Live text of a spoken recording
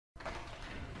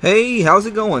Hey, how's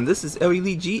it going? This is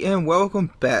Ellie G and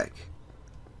welcome back.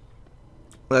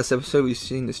 Last episode we've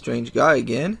seen the strange guy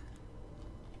again,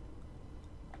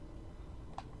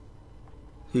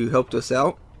 who helped us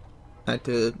out at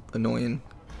the annoying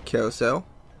carousel.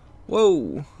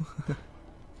 Whoa!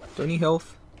 Do I need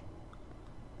health?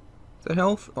 Is that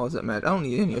health? Oh, is that mad? I don't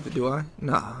need any of it, do I?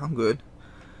 Nah, I'm good.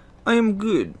 I am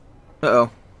good.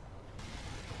 Uh-oh.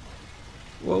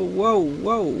 Whoa, whoa,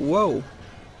 whoa, whoa.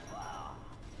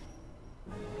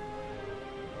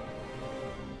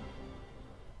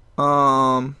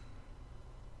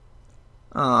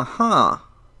 Uh-huh.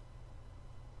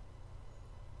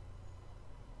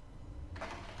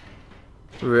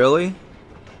 Really?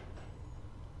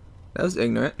 That was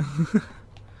ignorant.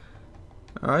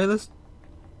 Alright, let's...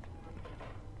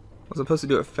 Was I supposed to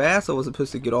do it fast or was I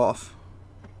supposed to get off?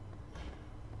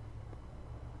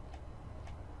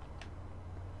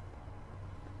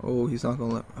 Oh, he's not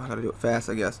gonna let... I gotta do it fast,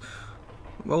 I guess.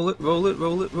 Roll it, roll it,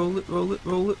 roll it, roll it, roll it,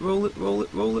 roll it, roll it, roll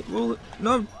it, roll it, roll it.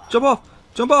 No, jump off!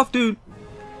 Jump off, dude!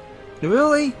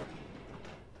 Really?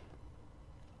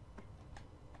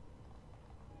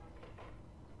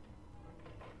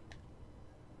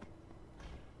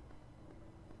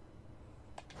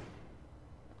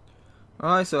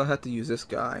 Alright, so I have to use this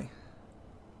guy.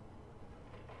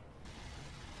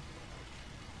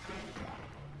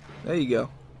 There you go.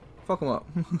 Fuck him up.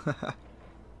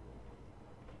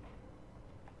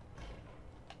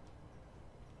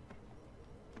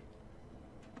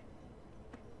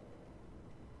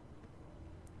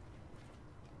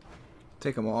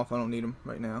 Take him off. I don't need him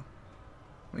right now.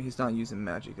 I mean, he's not using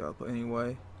magic up, but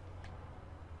anyway.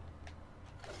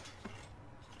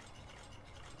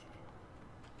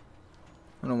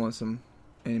 I don't want some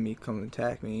enemy come and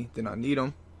attack me. Then I need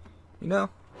him. You know?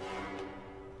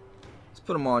 Let's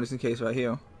put him on just in case right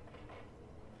here.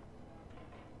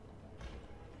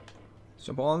 Let's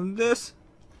jump on this.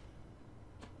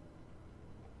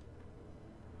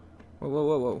 Whoa, whoa,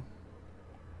 whoa, whoa.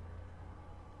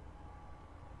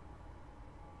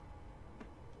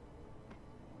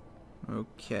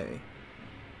 Okay.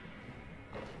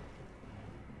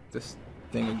 This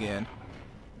thing again.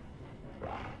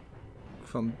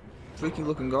 From freaky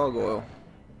looking gargoyle.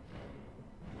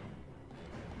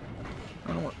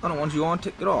 I don't want you on.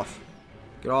 Get off.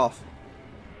 Get off.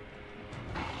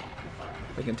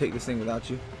 I can take this thing without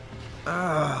you.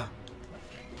 Ah.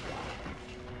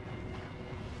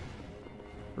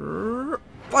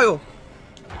 Fire!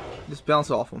 Just bounce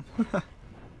off him.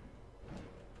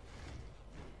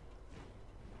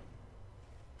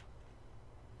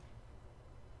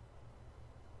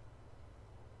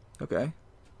 Okay.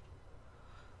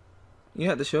 You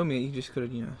had to show me. You just could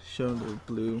have, you know, shown the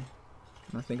blue.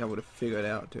 And I think I would have figured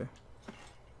out to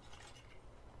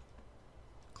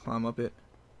climb up it.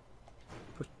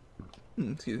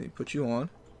 Excuse me. Put you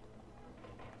on,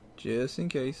 just in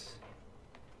case.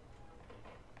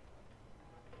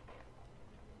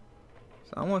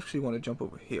 So I actually want to jump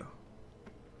over here.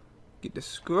 Get the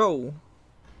scroll.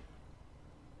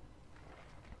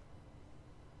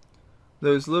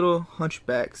 Those little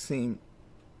hunchbacks seem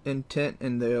intent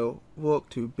in their work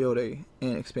to build and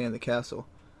expand the castle.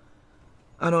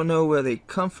 I don't know where they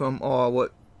come from or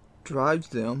what drives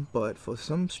them, but for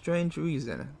some strange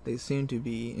reason, they seem to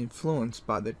be influenced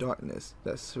by the darkness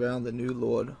that surrounds the new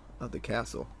lord of the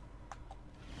castle.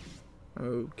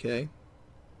 Okay.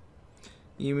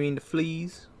 You mean the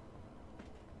fleas?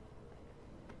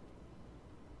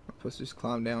 I'm supposed to just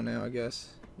climb down now, I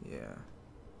guess. Yeah.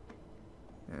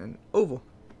 And over.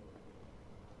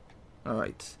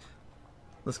 Alright.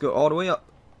 Let's go all the way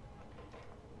up.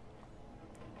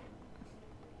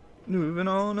 Moving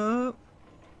on up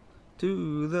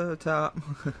to the top.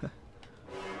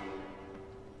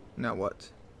 Now what?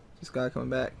 This guy coming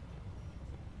back?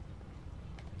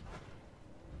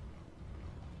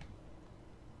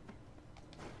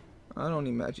 I don't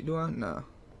need magic, do I? No.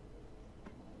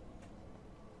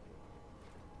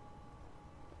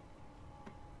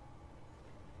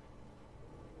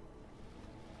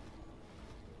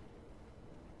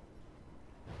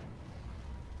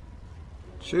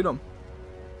 Shoot him.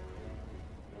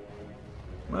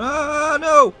 Ah,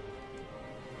 no!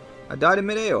 I died in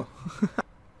midair.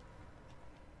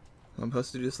 I'm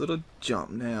supposed to do this little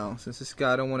jump now, since this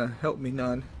guy don't want to help me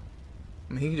none.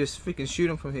 I mean, he can just freaking shoot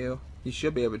him from here. He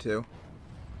should be able to.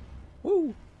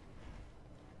 Woo!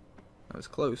 That was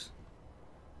close.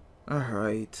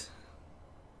 Alright.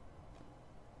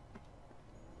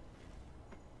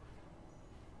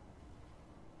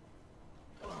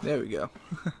 There we go.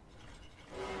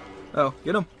 Oh,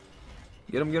 get him!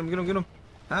 Get him, get him, get him, get him!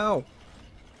 How?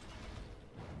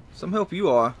 Some help you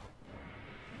are.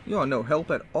 You are no help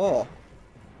at all.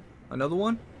 Another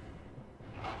one?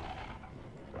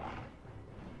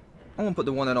 I'm gonna put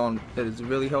the one that is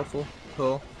really helpful.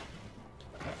 Cool.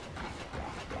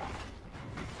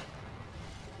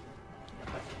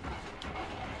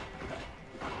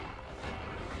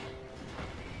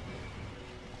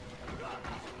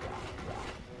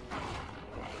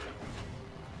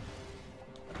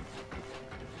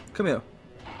 Come here.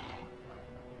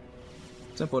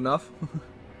 Simple enough.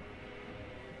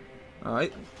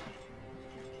 Alright.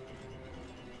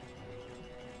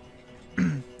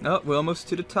 Oh, we're almost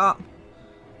to the top.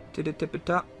 To the tippy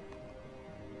top.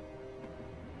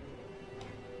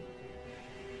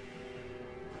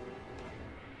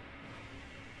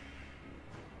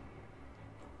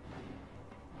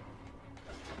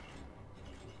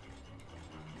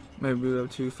 Maybe we'll be able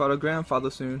to follow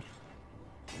grandfather soon.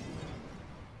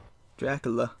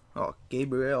 Dracula. Oh,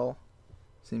 Gabriel.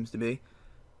 Seems to be.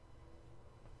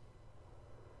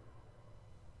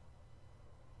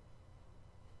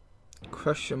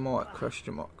 Question mark,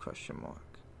 question mark, question mark.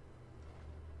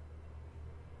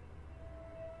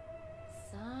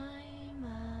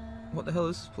 Simon. What the hell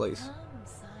is this place? Come,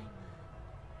 Simon.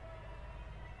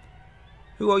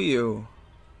 Who are you?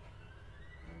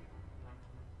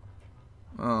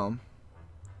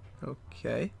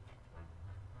 Okay.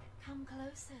 Come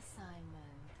closer,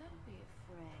 Simon. Don't be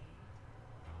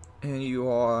afraid. And you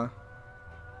are...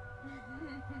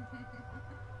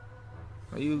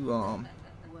 Are you, Welcome,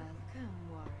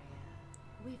 warrior.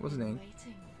 We've what's his been name?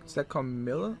 waiting for Is that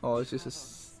Carmilla? you. Or is this a...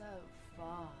 So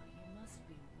far, you must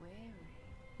be weary.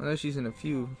 I know she's in a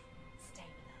few Stay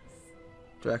with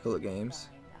us. Dracula games.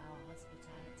 Find our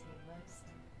hospitality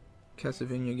most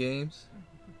Castlevania games.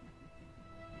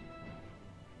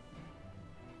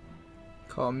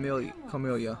 Carmilla. Come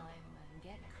on, Simon,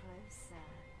 get closer.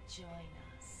 Join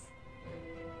us.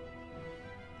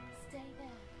 Stay there,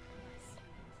 my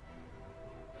sweet.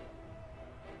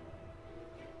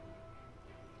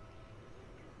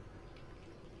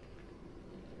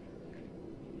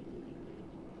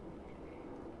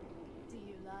 Do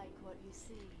you like what you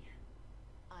see?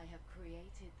 I have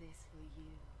created this for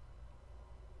you.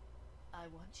 I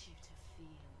want you to feel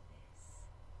this.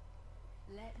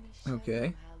 Let me show Okay.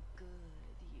 you how good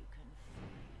you can feel.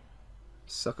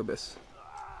 Succubus.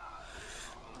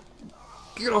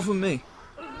 Get off of me!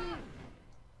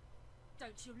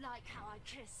 Don't you like how I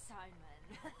kiss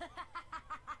Simon?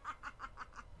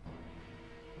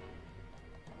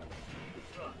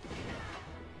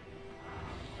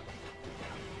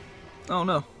 Oh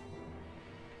no.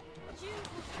 You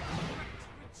regret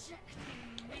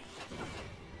rejecting me.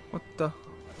 What the? I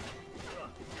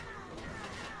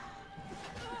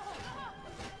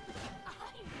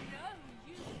know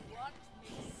you want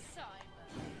me,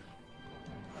 Simon.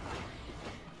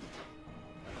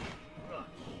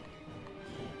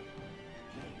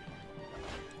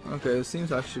 Okay, it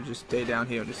seems I should just stay down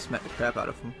here and just smack the crap out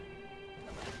of him.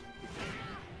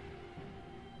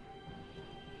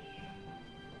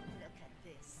 Look at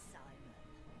this, Simon.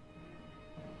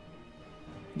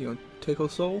 You gonna take her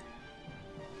soul?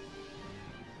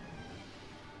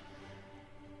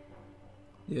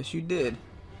 Yes, you did.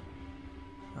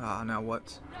 Ah, now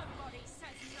what? Nobody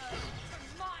says no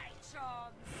to my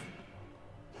charms.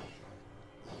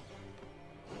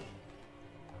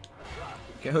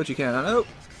 Can't hurt you, can I? Nope.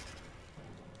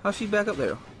 How's she back up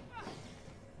there?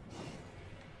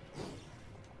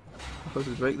 I'm supposed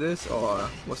to break this, or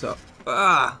what's up?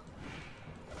 Ah!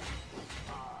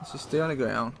 Let's just stay on the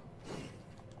ground.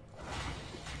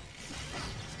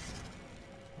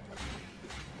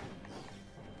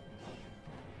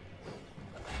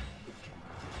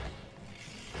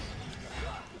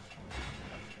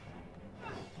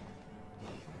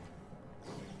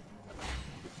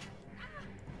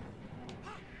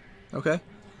 Okay.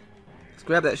 Let's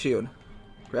grab that shield.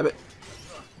 Grab it.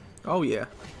 Oh yeah.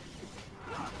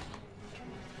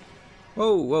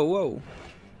 Whoa, whoa, whoa.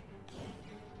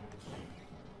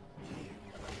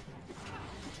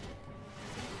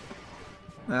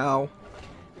 Ow.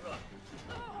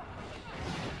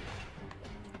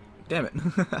 Damn it.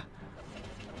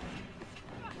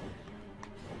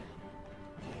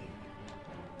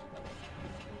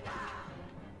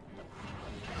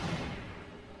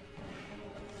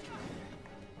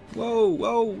 Whoa,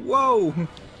 whoa, whoa!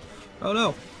 Oh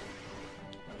no!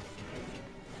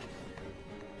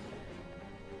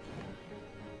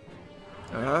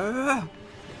 Ah!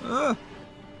 Ah!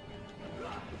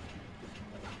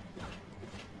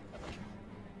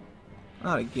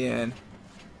 Not again.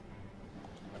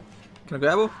 Can I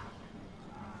grab her?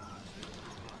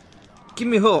 Give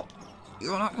me her!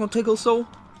 You're not gonna take her soul?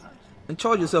 And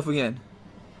charge yourself again.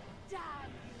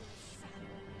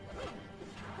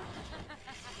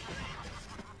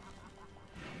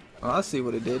 Oh, I see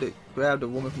what it did. It grabbed a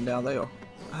woman from down there.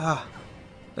 Ah,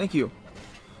 thank you.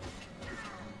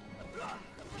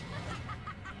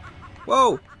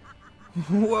 Whoa!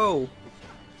 Whoa!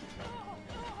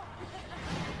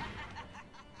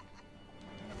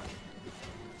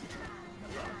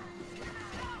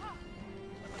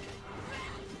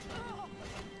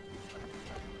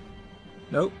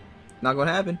 Nope, not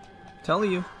gonna happen. I'm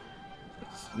telling you,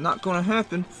 it's not gonna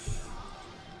happen.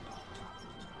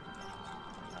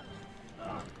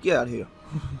 Get out of here.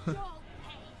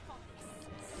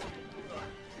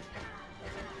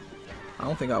 I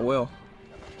don't think I will.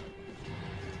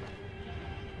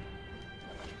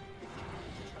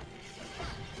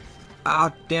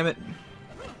 Ah, damn it.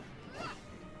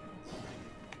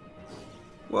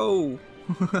 Whoa.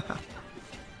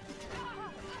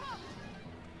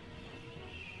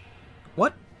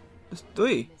 What? There's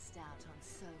three. Missed out on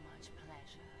so much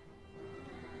pleasure.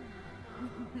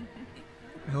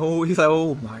 Oh, he's like,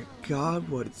 oh my god,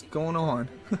 what is going on?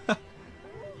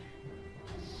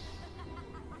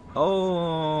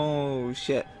 Oh,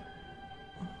 shit.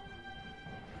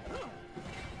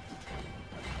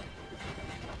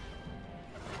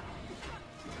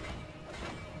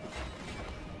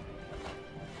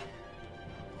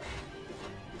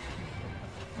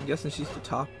 I'm guessing she's the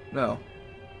top. No.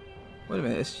 Wait a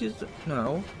minute, is she the...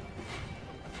 No.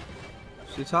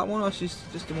 She's the top one, or she's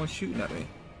just the one shooting at me?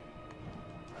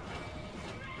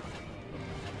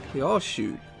 They all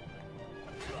shoot.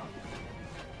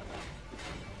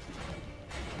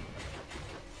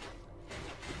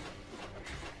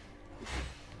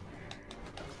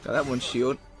 Got that one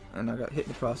shield, and I got hit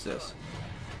in the process.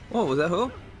 Oh, was that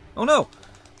her? Oh no!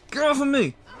 Get off of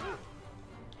me!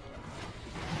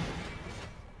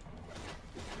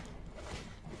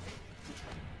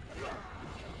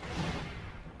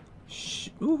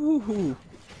 Ooh.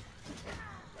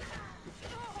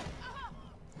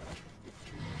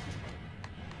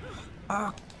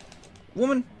 Ah,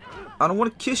 woman, I don't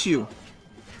want to kiss you.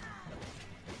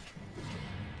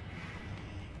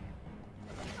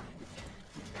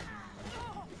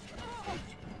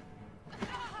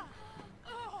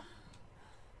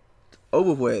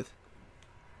 Over with.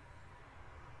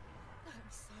 I'm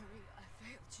sorry I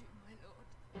failed you, my lord.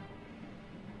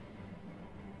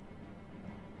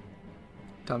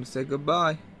 Time to say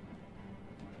goodbye.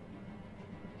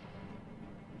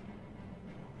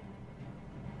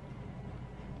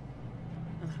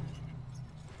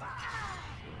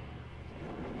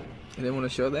 You didn't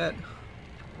want to show that?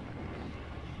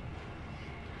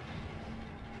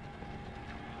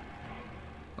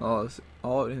 Oh, it's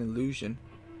all an illusion.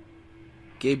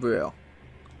 Gabriel.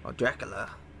 Or Dracula.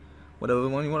 Whatever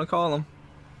one you want to call him.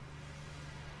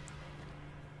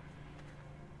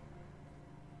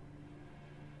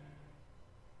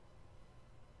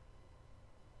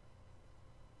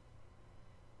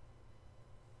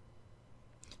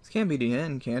 This can't be the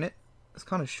end, can it? It's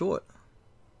kind of short.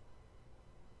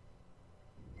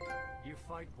 You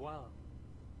fight well.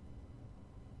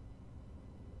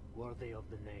 Worthy of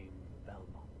the name Belmont.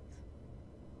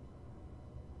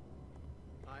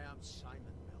 I am Simon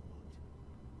Belmont.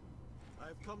 I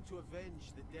have come to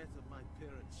avenge the death of my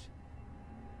parents.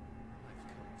 I've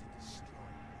come to destroy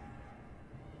you.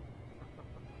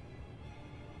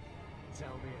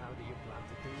 Tell me, how do you plan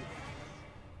to do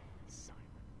this,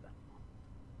 Simon Belmont?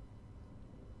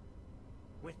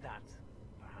 With that,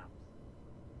 perhaps.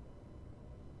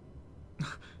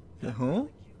 Huh? You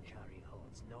carry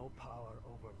holds no power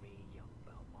over me, young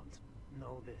Belmont.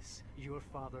 Know this, your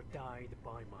father died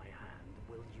by my hand.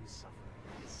 Will you suffer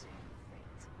the same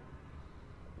fate?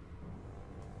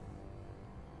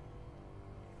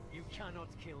 You cannot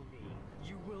kill me.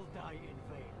 You will die in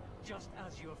vain, just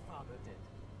as your father did.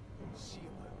 See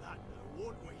about that now,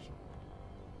 won't we?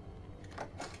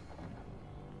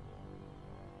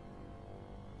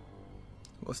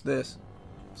 What's this?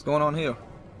 What's going on here?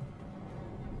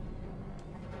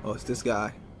 Oh, it's this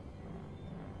guy.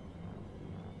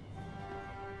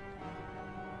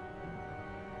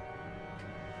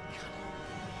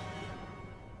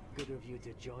 Good of you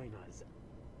to join us,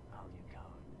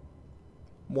 Alucard.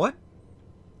 What?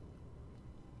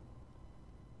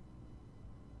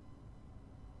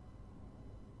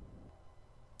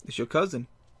 It's your cousin,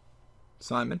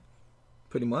 Simon.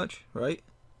 Pretty much, right?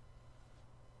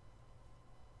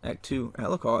 Act 2,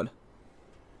 Alucard.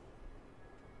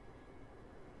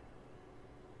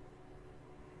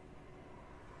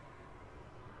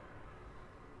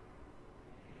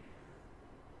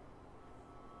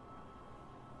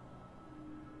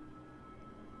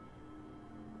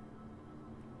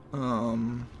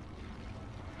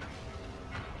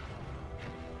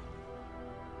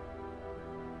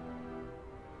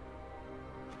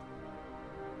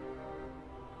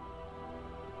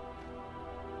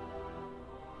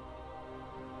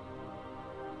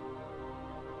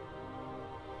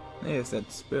 Hey, it's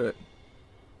that spirit.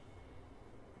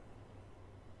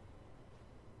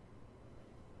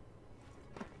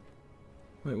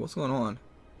 Wait, what's going on?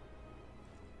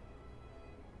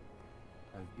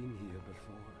 I've been here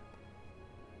before.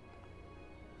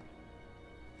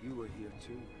 You were here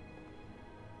too.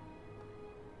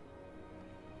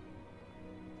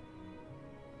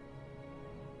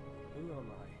 Who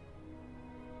am I?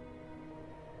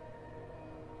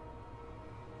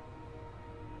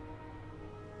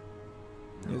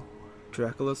 You're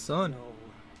Dracula's son. No.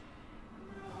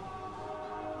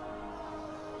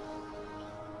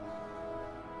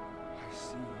 I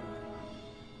see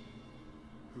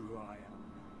who I am.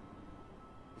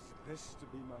 Is this to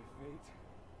be my fate?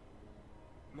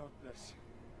 Not this.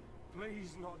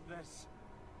 Please, not this.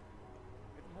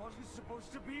 It wasn't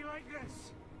supposed to be like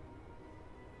this.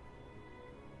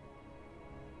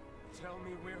 Tell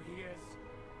me where he is.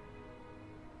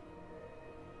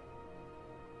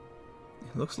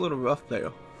 It looks a little rough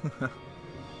there.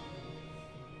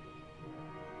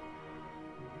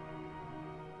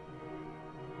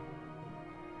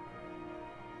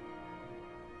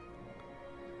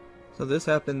 So this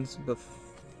happens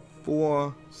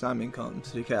before Simon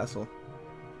comes to the castle.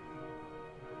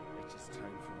 It is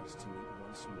time for us to meet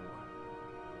once more.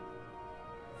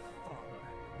 Father.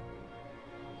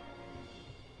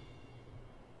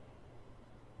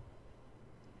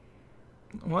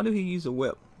 Why did he use a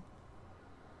whip?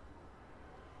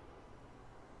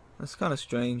 That's kind of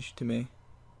strange to me.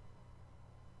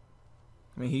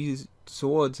 I mean, he used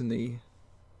swords in the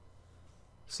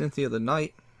Symphony of the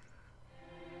Night.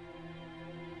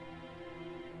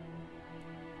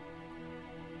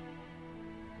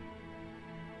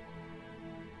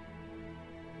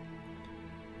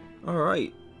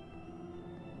 Alright.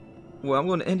 Well, I'm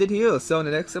going to end it here. So in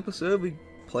the next episode, we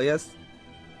play as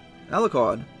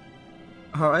Alucard.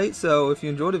 Alright, so if you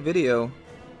enjoyed the video,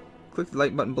 click the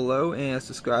like button below and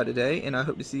subscribe today. And I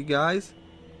hope to see you guys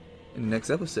in the next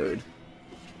episode.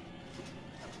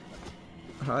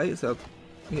 Alright, so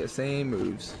we get the same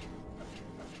moves.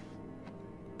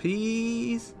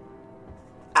 Peace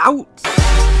out!